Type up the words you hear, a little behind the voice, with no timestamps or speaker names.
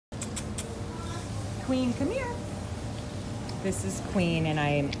Queen, come here. This is Queen, and I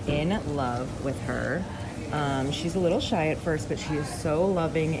am in love with her. She's a little shy at first, but she is so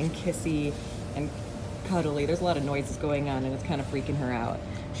loving and kissy and cuddly. There's a lot of noises going on, and it's kind of freaking her out.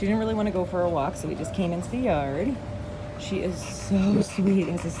 She didn't really want to go for a walk, so we just came into the yard. She is so sweet,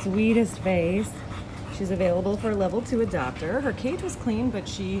 has the sweetest face. She's available for a level 2 adopter. Her cage was clean, but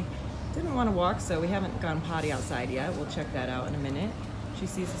she didn't want to walk, so we haven't gone potty outside yet. We'll check that out in a minute. She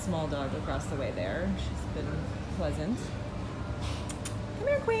sees a small dog across the way there. She's been pleasant. Come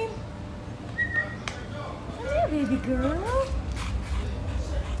here, Queen. Come here, baby girl.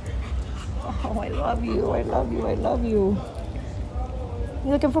 Oh, I love you, I love you, I love you.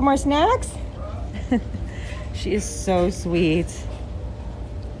 You looking for more snacks? She is so sweet.